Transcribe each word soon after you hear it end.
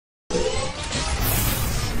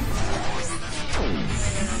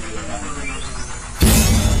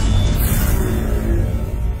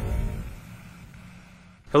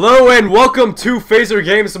Hello and welcome to Phazer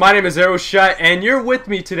Games. My name is Aeroshot and you're with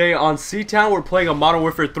me today on C-Town. We're playing a Modern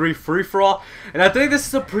Warfare 3 free-for-all, and I think this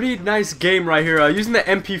is a pretty nice game right here. Using the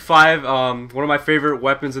MP5, one of my favorite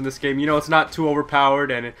weapons in this game. You know, it's not too overpowered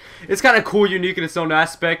and it's kind of cool, unique in its own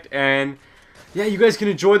aspect. And yeah, you guys can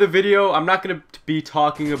enjoy the video. I'm not going to be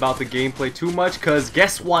talking about the gameplay too much because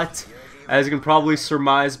guess what? As you can probably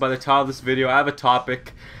surmise by the title of this video, I have a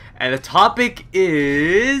topic, and the topic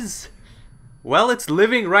is... well, it's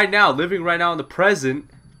living right now in the present,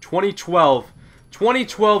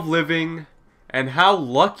 2012 living, and how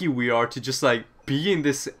lucky we are to just like be in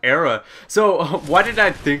this era. So why did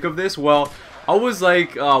I think of this? Well, I was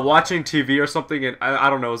like watching TV or something, and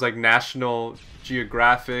I don't know, it was like National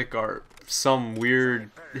Geographic or some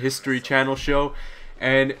weird History Channel show,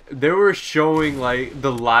 and they were showing like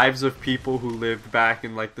the lives of people who lived back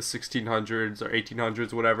in like the 1600s or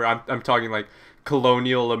 1800s, whatever. I'm talking like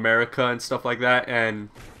colonial America and stuff like that. And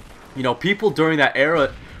you know, people during that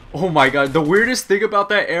era, oh my god, the weirdest thing about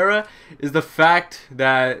that era is the fact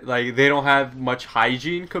that like they don't have much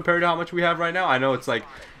hygiene compared to how much we have right now. I know it's like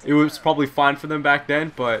it was probably fine for them back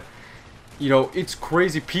then, but you know, it's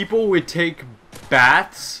crazy. People would take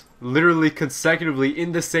baths literally consecutively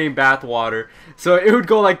in the same bath water. So it would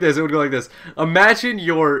go like this, imagine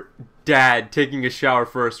your dad taking a shower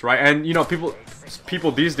first, right? And you know, people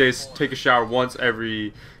these days take a shower once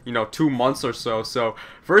every, you know, 2 months or so. So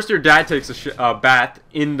first your dad takes a bath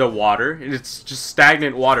in the water, and it's just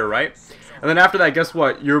stagnant water, right? And then after that, guess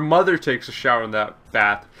what? Your mother takes a shower in that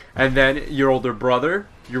bath, and then your older brother,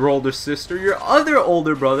 your older sister, your other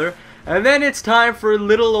older brother, and then it's time for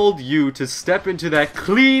little old you to step into that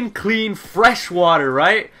clean, fresh water,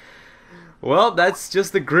 right? Well, that's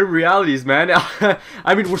just the grim realities, man. I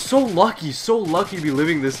mean, we're so lucky to be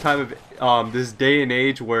living this time of this day and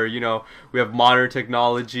age where, you know, we have modern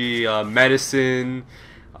technology, medicine,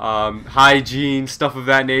 hygiene, stuff of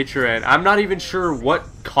that nature. And I'm not even sure what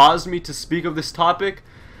caused me to speak of this topic,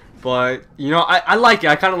 but you know, I like it.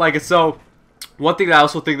 I kind of like it. So one thing that I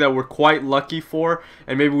also think that we're quite lucky for,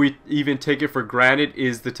 and maybe we even take it for granted,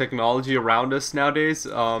 is the technology around us nowadays.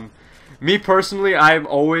 Me personally, I'm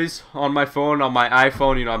always on my phone, on my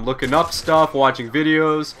iPhone. You know, I'm looking up stuff, watching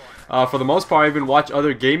videos. For the most part, I even watch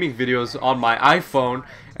other gaming videos on my iPhone.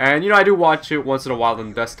 And, you know, I do watch it once in a while on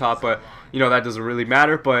the desktop, but, you know, that doesn't really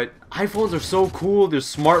matter. But iPhones are so cool.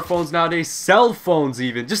 There's smartphones nowadays, cell phones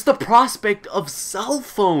even. Just the prospect of cell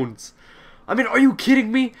phones. I mean, are you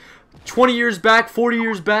kidding me? 20 years back, 40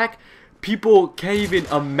 years back, people can't even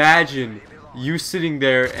imagine you sitting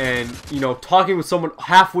there and, you know, talking with someone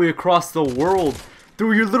halfway across the world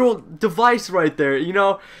through your little device right there. You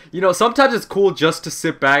know, sometimes it's cool just to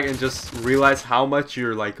sit back and just realize how much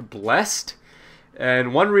you're like blessed.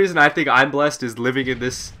 And one reason I think I'm blessed is living in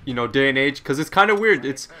this, you know, day and age, because it's kind of weird.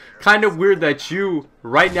 It's kind of weird that you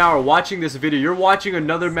right now are watching this video. You're watching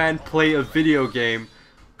another man play a video game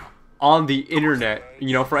on the internet,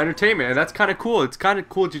 you know, for entertainment, and that's kind of cool. It's kind of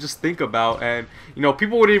cool to just think about. And you know,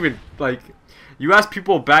 people wouldn't even like, you ask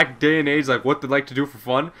people back day and age like what they like to do for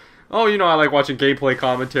fun. Oh, you know, I like watching gameplay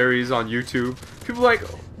commentaries on YouTube. People are like,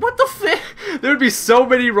 what the f? There would be so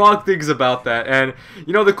many wrong things about that. And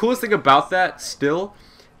you know, the coolest thing about that still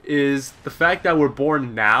is the fact that we're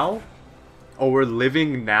born now, or we're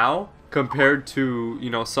living now, compared to, you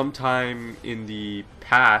know, sometime in the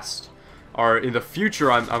past or in the future.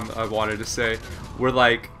 I wanted to say, we're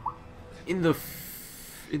like in the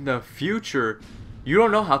future, you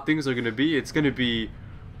don't know how things are gonna be. It's gonna be,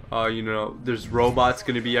 you know, there's robots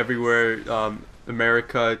gonna be everywhere.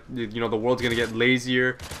 America, you know, the world's gonna get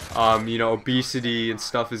lazier. You know, obesity and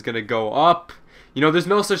stuff is gonna go up. You know, there's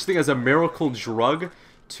no such thing as a miracle drug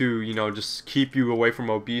to, you know, just keep you away from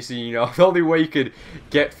obesity. You know, the only way you could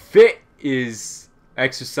get fit is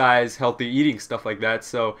exercise, healthy eating, stuff like that.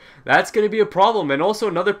 So that's gonna be a problem. And also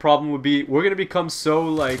another problem would be we're gonna become so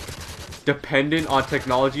like dependent on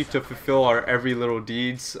technology to fulfill our every little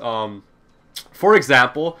deeds. For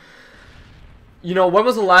example, you know, when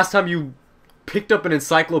was the last time you picked up an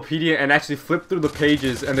encyclopedia and actually flipped through the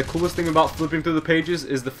pages? And the coolest thing about flipping through the pages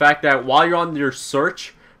is the fact that while you're on your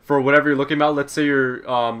search for whatever you're looking at, let's say you're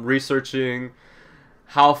researching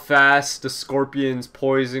how fast the scorpion's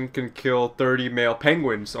poison can kill 30 male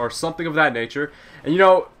penguins or something of that nature. And you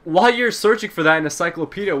know, while you're searching for that in a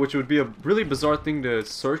encyclopedia, which would be a really bizarre thing to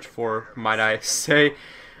search for, might I say,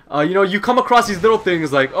 you know, you come across these little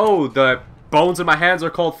things like, oh, the bones in my hands are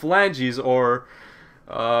called phalanges, or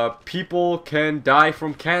people can die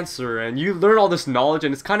from cancer, and you learn all this knowledge,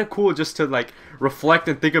 and it's kind of cool just to like reflect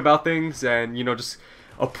and think about things, and you know, just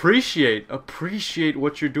appreciate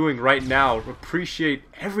what you're doing right now. Appreciate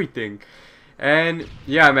everything. And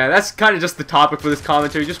yeah, man, that's kind of just the topic for this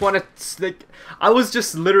commentary. Just want to, like, I was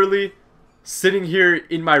just literally sitting here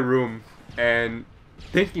in my room and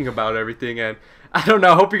thinking about everything, and I don't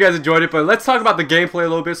know, I hope you guys enjoyed it, but let's talk about the gameplay a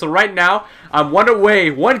little bit. So right now, I'm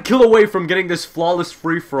one kill away from getting this flawless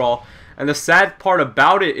free-for-all, and the sad part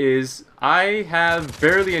about it is I have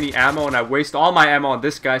barely any ammo, and I waste all my ammo on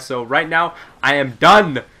this guy, so right now, I am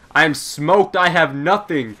done. I am smoked. I have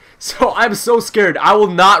nothing. So I'm so scared. I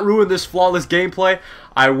will not ruin this flawless gameplay.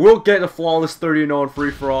 I will get a flawless 30-0 in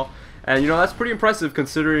free-for-all, and you know, that's pretty impressive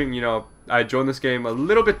considering, you know, I joined this game a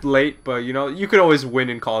little bit late, but you know, you could always win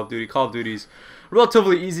in Call of Duty. Call of Duty's a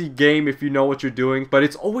relatively easy game if you know what you're doing, but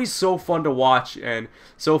it's always so fun to watch, and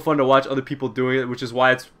so fun to watch other people doing it, which is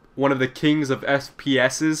why it's one of the kings of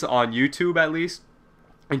FPSs on YouTube, at least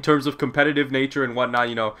in terms of competitive nature and whatnot.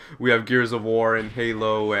 You know, we have Gears of War and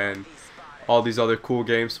Halo and all these other cool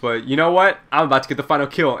games, but you know what? I'm about to get the final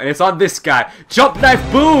kill, and it's on this guy. Jump knife,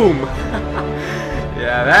 boom!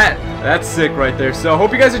 Yeah, that's sick right there. So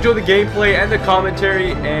hope you guys enjoy the gameplay and the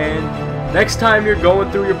commentary, and next time you're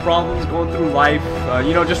going through your problems, going through life,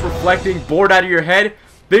 you know, just reflecting, bored out of your head,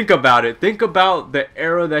 think about it. Think about the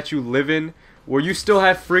era that you live in, where you still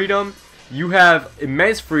have freedom. You have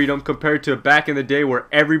immense freedom compared to back in the day where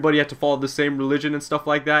everybody had to follow the same religion and stuff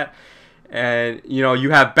like that. And, you know,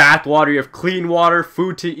 you have bath water, you have clean water,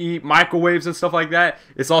 food to eat, microwaves and stuff like that.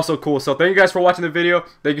 It's also cool. So thank you guys for watching the video.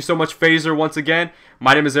 Thank you so much, Phazer, once again.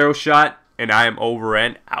 My name is Arrowshot, and I am over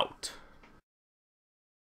and out.